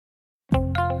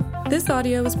This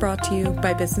audio is brought to you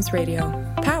by Business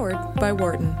Radio, powered by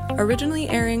Wharton, originally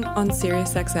airing on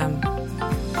SiriusXM.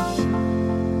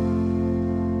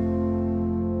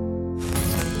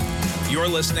 You're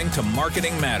listening to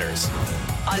Marketing Matters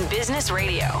on Business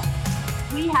Radio.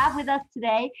 We have with us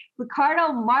today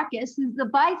Ricardo Marques, who's the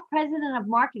Vice President of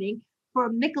Marketing for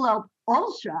Michelob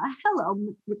Ultra. Hello,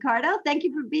 Ricardo. Thank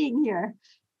you for being here.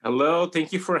 Hello.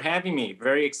 Thank you for having me.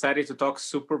 Very excited to talk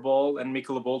Super Bowl and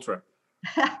Michelob Ultra.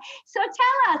 So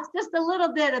tell us just a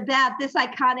little bit about this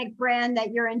iconic brand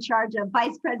that you're in charge of,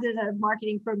 Vice President of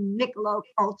Marketing for Michelob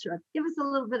Ultra. Give us a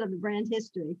little bit of the brand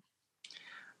history.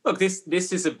 Look, this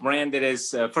is a brand that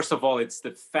is, first of all, it's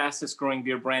the fastest growing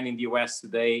beer brand in the US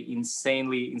today,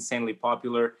 insanely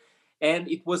popular. And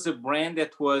it was a brand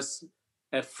that was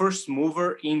a first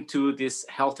mover into this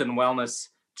health and wellness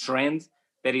trend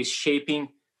that is shaping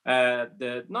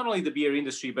not only the beer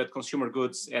industry, but consumer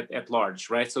goods at large,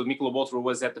 right? So Michelob Ultra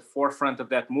was at the forefront of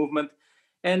that movement.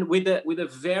 And with a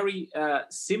very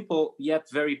simple yet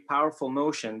very powerful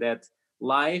notion that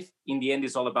life in the end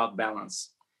is all about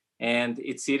balance. And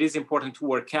it is important to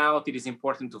work out. It is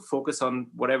important to focus on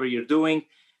whatever you're doing,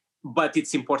 but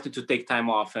it's important to take time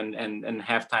off and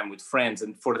have time with friends.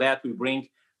 And for that, we bring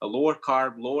a lower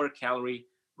carb, lower calorie,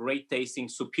 great tasting,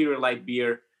 superior light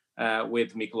beer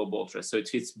with Michelob Ultra. So it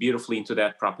fits beautifully into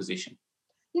that proposition.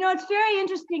 You know, it's very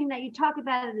interesting that you talk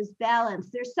about it as balance.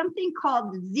 There's something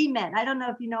called ZMET. I don't know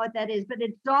if you know what that is, but do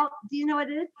you know what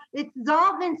it is? It's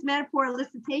Zalman's metaphor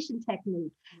elicitation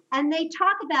technique. And they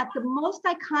talk about the most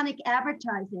iconic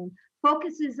advertising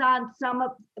focuses on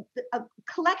a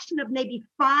collection of maybe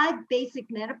 5 basic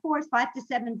metaphors, 5 to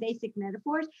 7 basic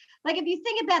metaphors. Like if you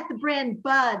think about the brand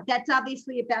Bud, that's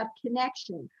obviously about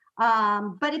connection.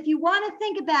 But if you want to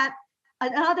think about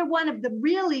another one of the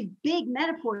really big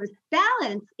metaphors,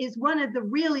 balance is one of the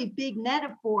really big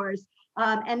metaphors.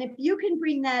 And if you can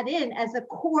bring that in as a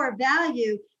core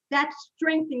value, that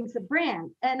strengthens the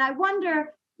brand. And I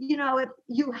wonder, you know, if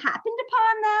you happened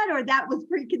upon that or that was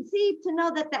preconceived to know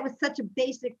that that was such a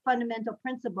basic fundamental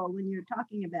principle when you're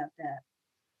talking about that.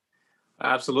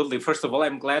 Absolutely. First of all,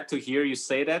 I'm glad to hear you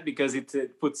say that because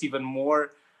it puts even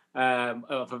more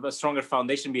of a stronger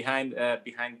foundation behind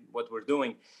what we're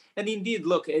doing. And indeed,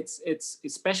 look, it's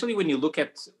especially when you look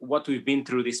at what we've been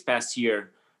through this past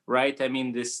year, right? I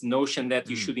mean, this notion that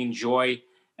you should enjoy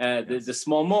the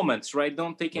small moments, right?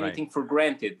 Don't take anything for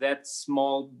granted. That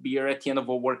small beer at the end of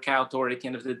a workout or at the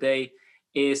end of the day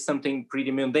is something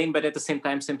pretty mundane, but at the same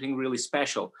time, something really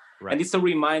special. Right. And it's a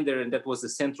reminder, and that was the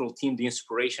central theme, the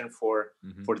inspiration for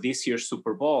this year's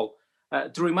Super Bowl,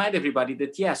 to remind everybody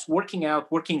that, yes, working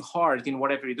out, working hard in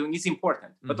whatever you're doing is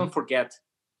important, but don't forget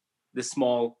the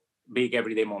small, big,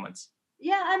 everyday moments.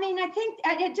 Yeah, I mean, I think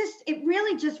it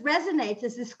really just resonates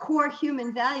as this core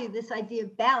human value, this idea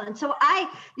of balance. So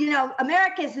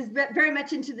Marques is very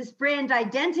much into this brand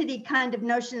identity kind of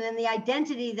notion, and the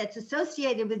identity that's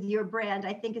associated with your brand,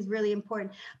 I think, is really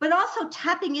important. But also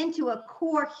tapping into a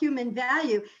core human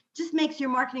value just makes your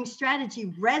marketing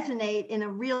strategy resonate in a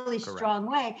really strong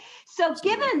way. So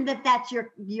given that that's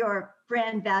your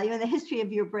brand value and the history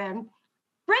of your brand,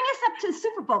 bring us up to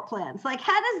Super Bowl plans. Like,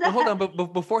 how does that? Well, hold on,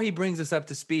 but before he brings us up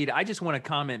to speed, I just want to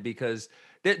comment because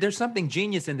there's something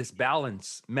genius in this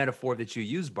balance metaphor that you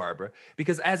use, Barbara.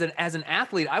 Because as an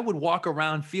athlete, I would walk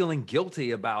around feeling guilty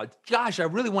about, gosh, I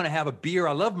really want to have a beer.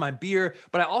 I love my beer,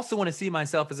 but I also want to see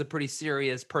myself as a pretty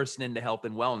serious person into health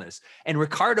and wellness. And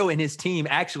Ricardo and his team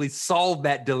actually solved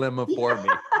that dilemma for me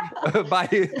by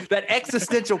that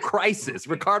existential crisis.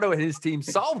 Ricardo and his team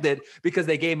solved it because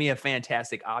they gave me a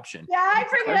fantastic option. Yeah, I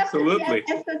bring it up to the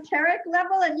esoteric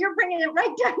level, and you're bringing it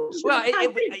right down to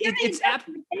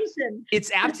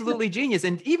it's absolutely genius.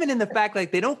 And even in the fact,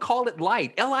 like, they don't call it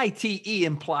light. LITE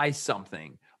implies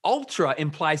something. Ultra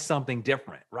implies something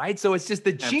different, right? So it's just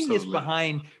the genius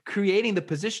behind creating the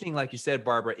positioning, like you said,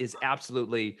 Barbara, is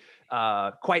absolutely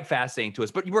quite fascinating to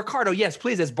us. But Ricardo, yes,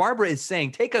 please, as Barbara is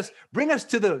saying, bring us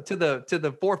to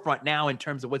the forefront now in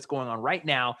terms of what's going on right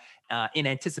now in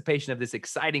anticipation of this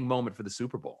exciting moment for the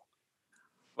Super Bowl.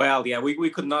 Well, yeah, we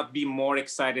could not be more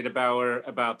excited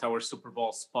about our Super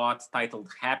Bowl spot titled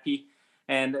Happy.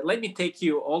 And let me take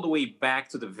you all the way back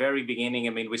to the very beginning.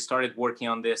 I mean, we started working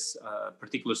on this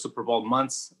particular Super Bowl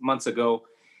months ago.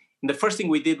 And the first thing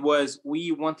we did was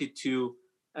we wanted to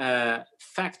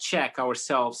fact check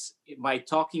ourselves by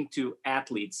talking to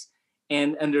athletes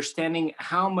and understanding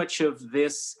how much of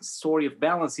this story of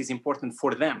balance is important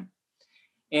for them.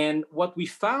 And what we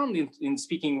found in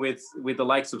speaking with the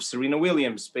likes of Serena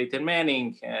Williams, Peyton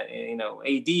Manning,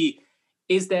 AD,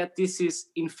 is that this is,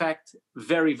 in fact,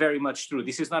 very, very much true.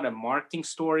 This is not a marketing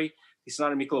story. This is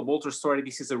not a Michelob Ultra story.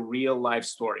 This is a real life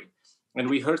story. And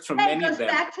we heard from many of them.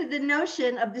 It goes back to the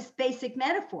notion of this basic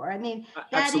metaphor. I mean,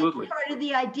 that Absolutely. is part of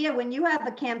the idea when you have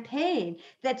a campaign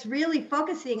that's really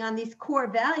focusing on these core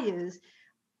values.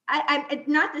 It's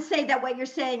not to say that what you're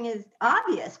saying is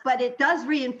obvious, but it does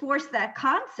reinforce that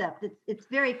concept. It's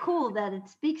very cool that it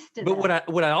speaks to But that.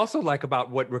 what I also like about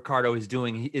what Ricardo is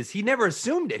doing is he never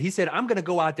assumed it. He said, I'm going to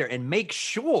go out there and make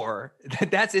sure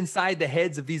that that's inside the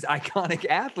heads of these iconic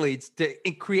athletes to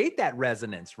create that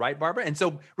resonance, right, Barbara? And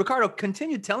so, Ricardo,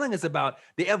 continue telling us about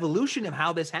the evolution of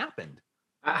how this happened.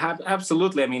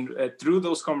 Absolutely. I mean, through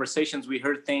those conversations, we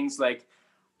heard things like,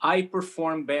 I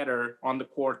perform better on the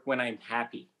court when I'm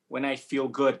happy, when I feel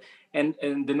good. And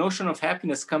the notion of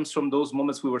happiness comes from those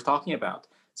moments we were talking about,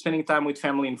 spending time with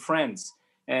family and friends,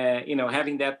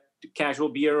 having that casual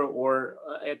beer or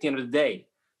at the end of the day,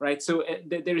 right? So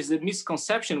there is a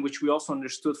misconception, which we also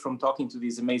understood from talking to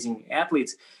these amazing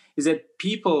athletes, is that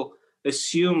people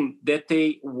assume that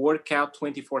they work out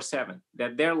 24/7,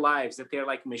 that their lives, that they're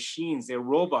like machines, they're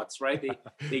robots, right?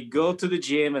 They go to the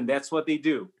gym and that's what they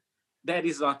do. That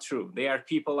is not true. They are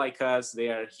people like us. They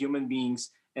are human beings,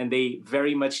 and they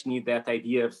very much need that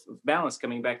idea of balance.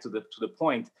 Coming back to the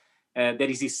point that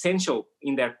is essential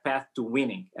in their path to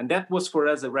winning, and that was for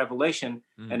us a revelation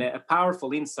and a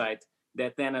powerful insight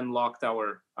that then unlocked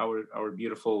our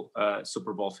beautiful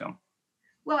Super Bowl film.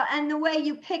 Well, and the way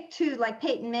you pick too, like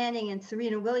Peyton Manning and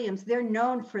Serena Williams, they're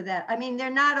known for that. I mean, they're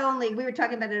not only, we were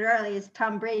talking about it earlier, is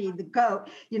Tom Brady, the GOAT,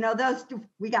 those two,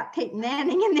 we got Peyton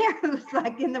Manning in there who's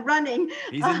like in the running.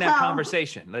 He's in that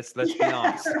conversation. Let's be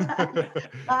honest.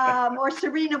 Right. Or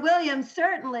Serena Williams,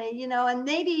 certainly, and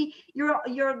maybe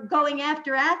you're going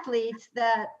after athletes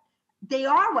that they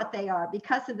are what they are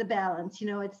because of the balance,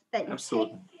 it's that you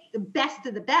Absolutely. take the best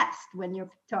of the best when you're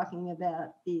talking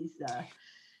about these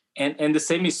And the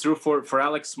same is true for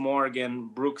Alex Morgan,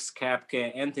 Brooks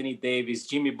Koepka, Anthony Davis,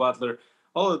 Jimmy Butler,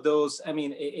 all of those. I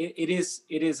mean, it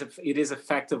is a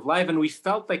fact of life, and we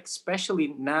felt like, especially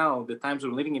now, the times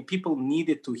we're living in, people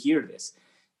needed to hear this.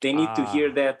 They need to hear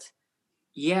that.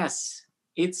 Yes,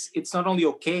 it's not only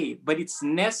okay, but it's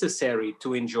necessary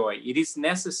to enjoy. It is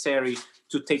necessary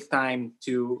to take time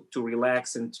to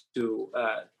relax and to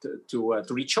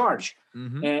recharge.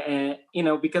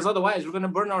 Mm-hmm. Because otherwise we're going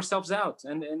to burn ourselves out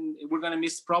and we're going to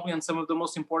miss probably on some of the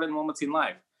most important moments in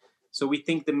life. So we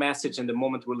think the message and the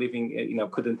moment we're living,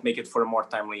 couldn't make it for a more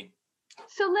timely.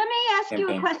 So let me ask campaign.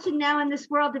 you a question now. In this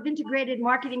world of integrated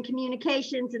marketing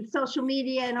communications and social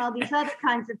media and all these other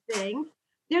kinds of things,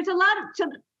 there's a lot of,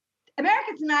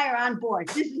 Americans and I are on board.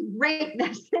 This is a great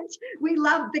message. We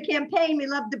love the campaign. We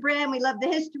love the brand. We love the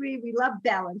history. We love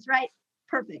balance, right?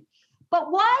 Perfect.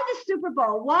 But why the Super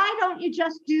Bowl? Why don't you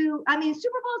just Super Bowl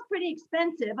is pretty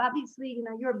expensive. Obviously,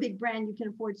 you're a big brand. You can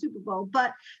afford Super Bowl.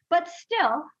 But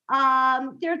still,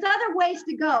 there's other ways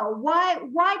to go.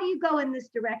 Why do you go in this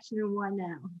direction and why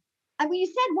now? I mean, you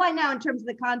said why now in terms of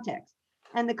the context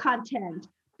and the content.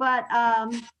 But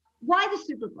why the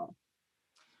Super Bowl?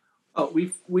 Oh,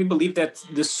 we believe that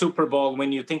the Super Bowl,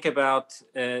 when you think about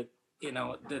the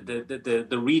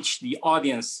reach, the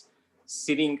audience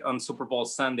sitting on Super Bowl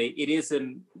Sunday, it is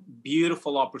a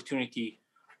beautiful opportunity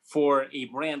for a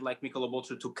brand like Michelob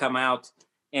Ultra to come out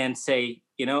and say,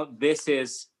 this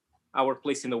is our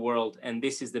place in the world, and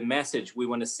this is the message we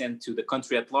want to send to the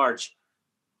country at large.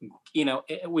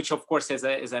 Which of course,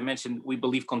 as I mentioned, we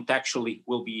believe contextually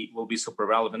will be super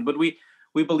relevant, but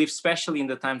we believe, especially in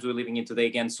the times we're living in today,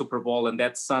 again, Super Bowl and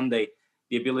that Sunday,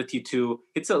 the ability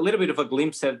it's a little bit of a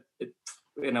glimpse at,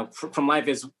 from life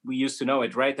as we used to know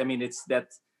it, right? I mean, it's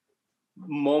that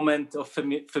moment of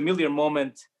familiar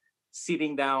moment,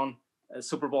 sitting down,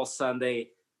 Super Bowl Sunday,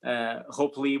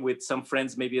 hopefully with some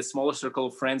friends, maybe a smaller circle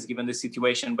of friends, given the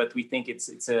situation. But we think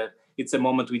it's a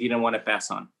moment we didn't want to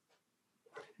pass on.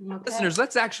 Okay. Listeners,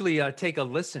 let's actually take a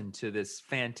listen to this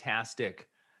fantastic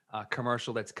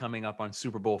commercial that's coming up on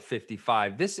Super Bowl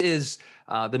 55. This is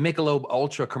the Michelob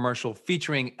Ultra commercial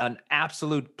featuring an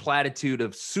absolute platitude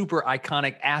of super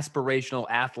iconic, aspirational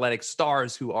athletic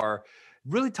stars who are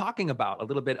really talking about a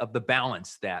little bit of the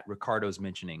balance that Ricardo's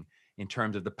mentioning in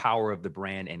terms of the power of the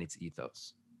brand and its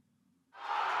ethos.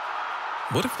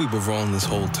 What if we were wrong this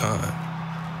whole time?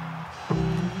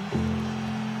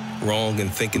 Wrong in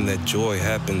thinking that joy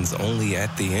happens only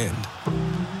at the end.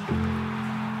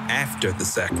 After the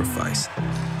sacrifice,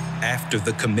 after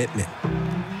the commitment,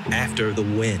 after the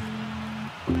win.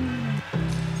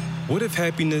 What if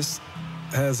happiness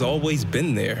has always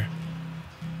been there,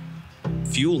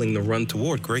 fueling the run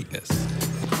toward greatness?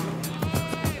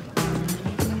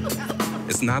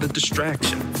 It's not a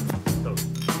distraction,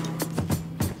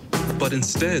 but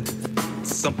instead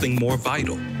something more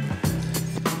vital?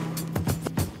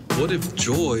 What if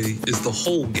joy is the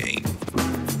whole game,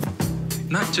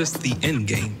 not just the end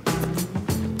game?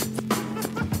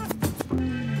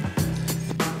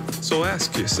 So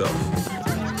ask yourself,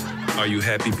 are you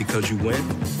happy because you win?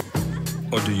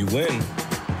 Or do you win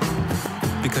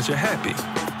because you're happy?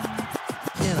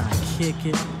 Can I kick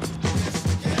it?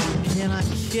 Can I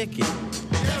kick it?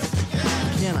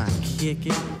 Can I kick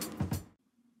it?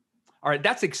 All right,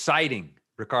 that's exciting,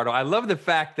 Ricardo. I love the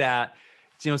fact that,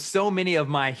 so many of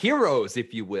my heroes,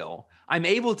 if you will, I'm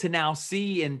able to now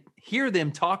see and hear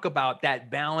them talk about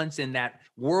that balance in that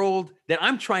world that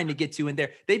I'm trying to get to, and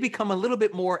they become a little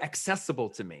bit more accessible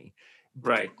to me.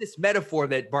 Right. This metaphor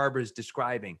that Barbara's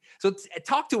describing. So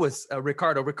talk to us,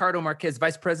 Ricardo. Ricardo Marques,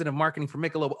 Vice President of Marketing for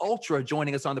Michelob Ultra,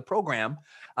 joining us on the program,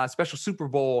 special Super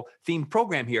Bowl themed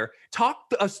program here. Talk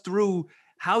to us through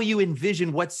how you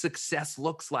envision what success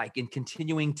looks like in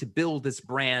continuing to build this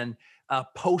brand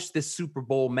post this Super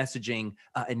Bowl messaging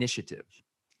initiative.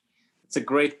 It's a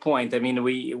great point. I mean,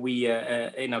 we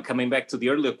coming back to the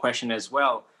earlier question as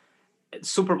well,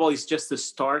 Super Bowl is just the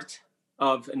start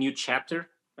of a new chapter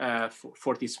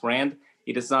for this brand.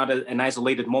 It is not an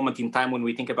isolated moment in time when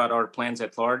we think about our plans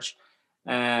at large.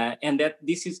 And that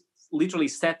this is literally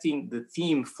setting the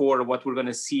theme for what we're going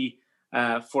to see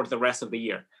for the rest of the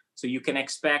year. So you can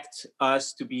expect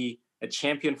us to be a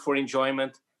champion for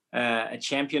enjoyment, a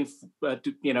champion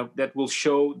that will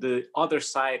show the other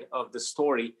side of the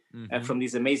story from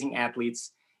these amazing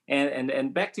athletes.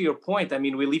 And back to your point, I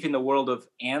mean, we live in a world of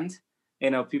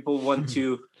people want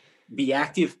to be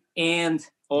active and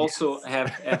also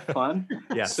have fun.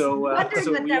 Yes. So we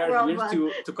are here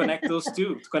was. to connect those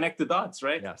two, to connect the dots,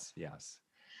 right? Yes.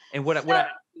 And what I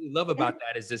love about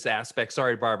that is this aspect.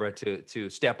 Sorry, Barbara, to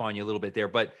step on you a little bit there,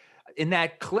 but in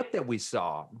that clip that we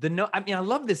saw, I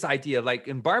love this idea, like,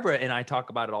 and Barbara and I talk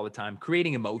about it all the time,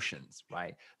 creating emotions,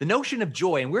 right? The notion of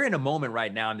joy. And we're in a moment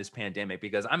right now in this pandemic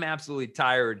because I'm absolutely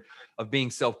tired of being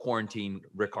self-quarantined,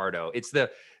 Ricardo. It's the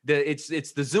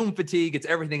Zoom fatigue. It's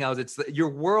everything else. Your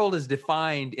world is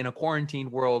defined in a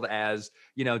quarantine world as,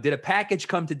 did a package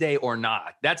come today or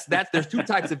not? There's two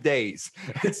types of days.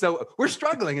 And so we're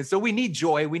struggling. And so we need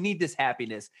joy. We need this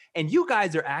happiness. And you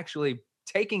guys are actually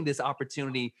taking this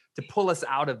opportunity to pull us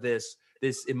out of this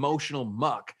emotional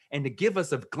muck and to give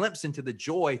us a glimpse into the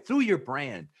joy through your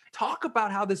brand. Talk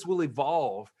about how this will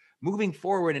evolve moving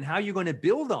forward and how you're going to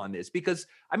build on this, because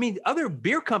other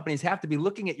beer companies have to be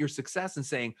looking at your success and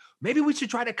saying, maybe we should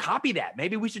try to copy that.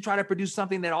 Maybe we should try to produce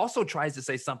something that also tries to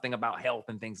say something about health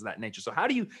and things of that nature. So how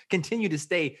do you continue to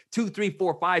stay 2, 3,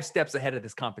 4, 5 steps ahead of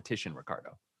this competition,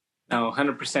 Ricardo? No,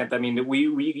 100%. I mean,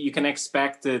 you can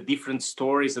expect different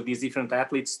stories of these different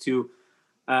athletes to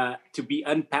be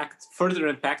further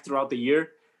unpacked throughout the year,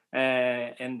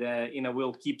 and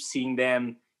we'll keep seeing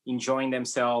them enjoying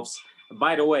themselves.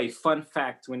 By the way, fun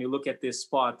fact: when you look at this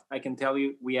spot, I can tell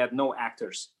you we have no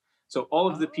actors. So all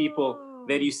of the people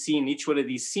that you see in each one of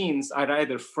these scenes are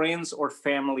either friends or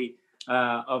family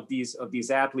of these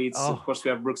athletes. Oh. Of course,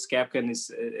 we have Brooks Koepka and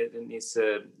his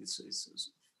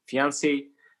fiance.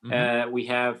 Mm-hmm. We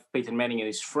have Peyton Manning and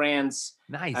his friends.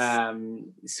 Nice.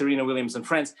 Serena Williams and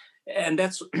friends. And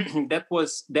that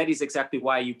is exactly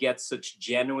why you get such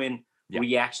genuine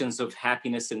reactions of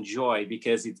happiness and joy,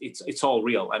 because it's all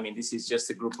real. I mean, this is just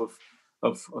a group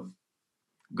of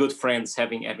good friends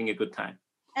having a good time.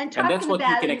 And that's what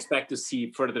you can expect to see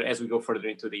further as we go further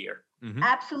into the year. Mm-hmm.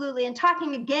 Absolutely. And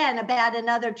talking again about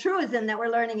another truism that we're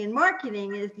learning in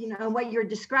marketing is, what you're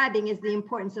describing is the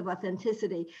importance of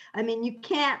authenticity. I mean, you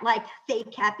can't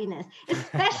fake happiness,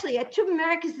 especially to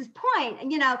Marques' point.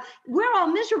 And, we're all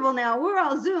miserable now. We're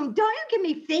all Zoom. Don't you give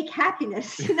me fake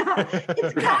happiness.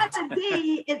 It's got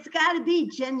to be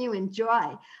genuine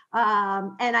joy.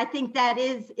 And I think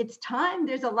it's time.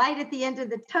 There's a light at the end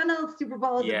of the tunnel. Super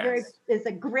Bowl is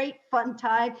a great fun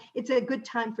time. It's a good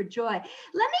time for joy. Let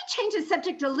me change the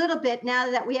subject a little bit now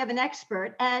that we have an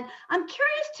expert. And I'm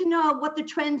curious to know what the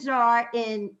trends are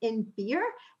in beer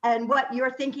and what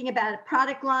you're thinking about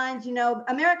product lines.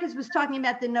 Marques was talking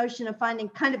about the notion of finding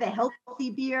kind of a healthy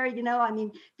beer.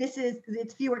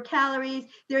 It's fewer calories.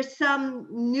 There's some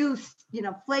new,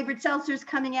 flavored seltzers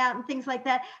coming out and things like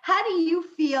that. How do you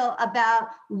feel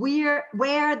about where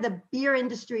the beer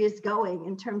industry is going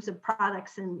in terms of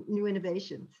products and new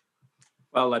innovations?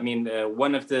 Well,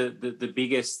 one of the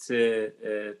biggest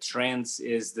trends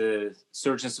is the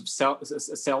surgence of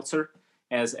seltzer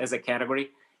as a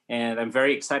category. And I'm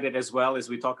very excited as well, as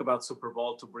we talk about Super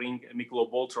Bowl, to bring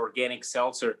Michelob Ultra Organic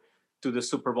Seltzer to the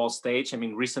Super Bowl stage.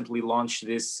 Recently launched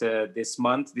this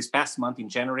past month in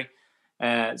January.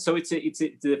 So it's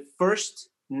the first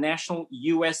national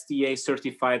USDA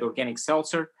certified organic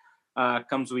seltzer.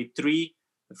 Comes with 3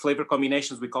 flavor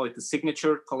combinations. We call it the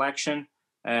signature collection: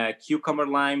 cucumber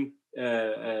lime,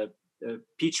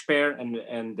 peach pear,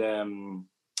 and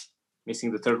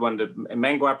missing the third one, the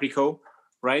mango apricot.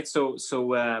 Right. So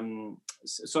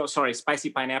sorry, spicy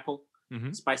pineapple.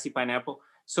 Spicy pineapple.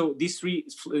 So these 3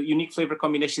 unique flavor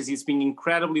combinations is being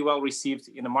incredibly well received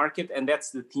in the market, and that's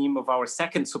the theme of our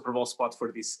second Super Bowl spot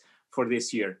for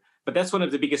this year. But that's one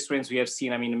of the biggest trends we have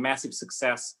seen. I mean, a massive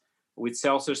success with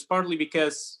seltzers, partly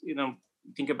because,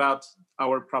 think about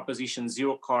our proposition: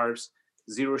 0 carbs,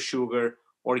 0 sugar,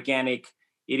 organic.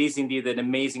 It is indeed an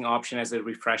amazing option as a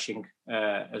refreshing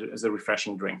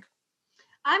drink.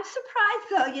 I'm surprised,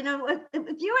 though,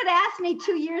 if you had asked me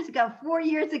 2 years ago, 4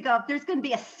 years ago, if there's going to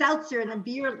be a seltzer in a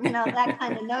beer, that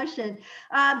kind of notion.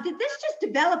 Did this just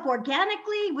develop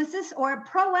organically? Was this or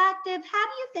proactive? How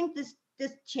do you think this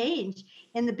change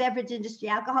in the beverage industry,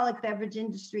 alcoholic beverage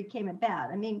industry, came about?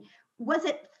 I mean, was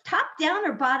it top down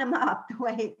or bottom up the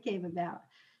way it came about?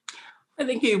 I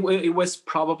think it was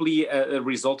probably a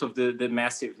result of the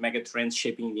massive mega trends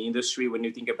shaping the industry. When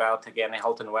you think about, again,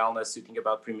 health and wellness, you think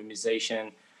about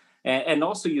premiumization. And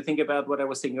also you think about what I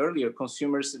was saying earlier,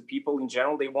 consumers and people in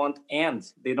general, they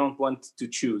don't want to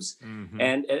choose.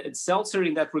 And seltzer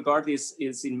in that regard is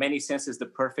in many senses the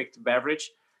perfect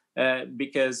beverage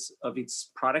because of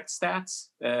its product stats.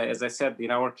 As I said,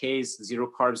 in our case, 0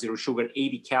 carbs, 0 sugar,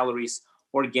 80 calories,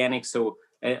 organic. So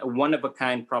a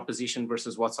one-of-a-kind proposition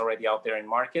versus what's already out there in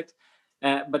market.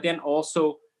 But then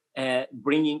also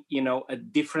bringing, a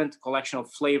different collection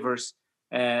of flavors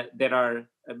that are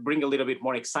bring a little bit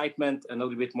more excitement and a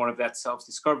little bit more of that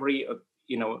self-discovery of,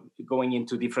 going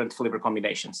into different flavor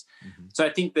combinations. So I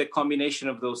think the combination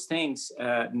of those things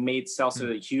made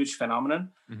seltzer a huge phenomenon.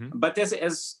 But as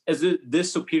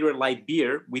this superior light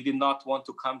beer, we did not want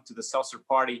to come to the seltzer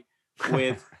party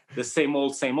with the same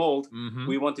old.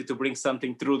 We wanted to bring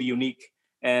something truly unique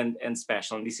and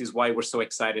special. And this is why we're so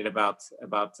excited about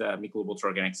Michelob Ultra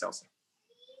Organic Seltzer.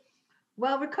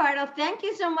 Well, Ricardo, thank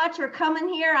you so much for coming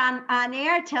here on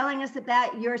air, telling us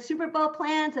about your Super Bowl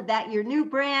plans, about your new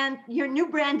brand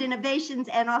innovations,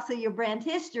 and also your brand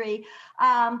history.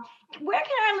 Where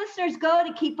can our listeners go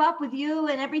to keep up with you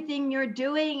and everything you're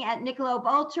doing at Michelob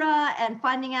Ultra and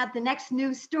finding out the next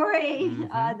news story,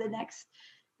 the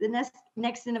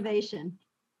next innovation?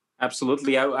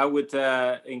 Absolutely. I would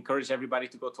encourage everybody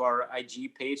to go to our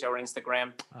IG page, our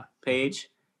Instagram page,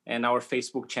 and our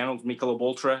Facebook channel, Michelob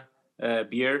Ultra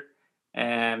beer.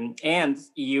 And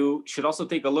you should also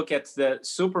take a look at the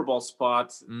Super Bowl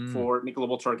spot for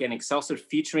Michelob Ultra Organic Seltzer,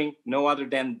 featuring no other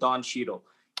than Don Cheadle.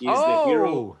 The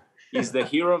hero. He's the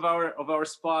hero of our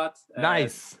spot.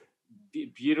 Nice.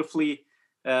 Beautifully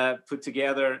put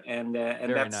together, and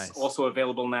that's nice. Also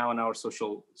available now on our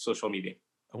social media.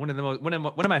 One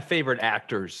of my favorite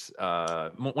actors,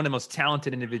 one of the most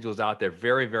talented individuals out there.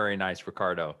 Very, very nice,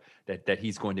 Ricardo, that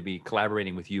he's going to be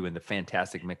collaborating with you in the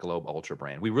fantastic Michelob Ultra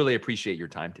brand. We really appreciate your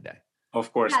time today.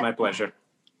 Of course, my pleasure.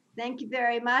 Thank you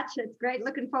very much. It's great.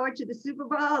 Looking forward to the Super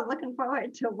Bowl. Looking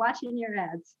forward to watching your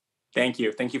ads. Thank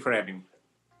you. Thank you for having me.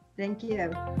 Thank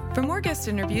you. For more guest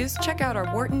interviews, check out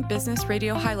our Wharton Business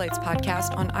Radio Highlights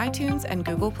podcast on iTunes and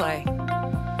Google Play.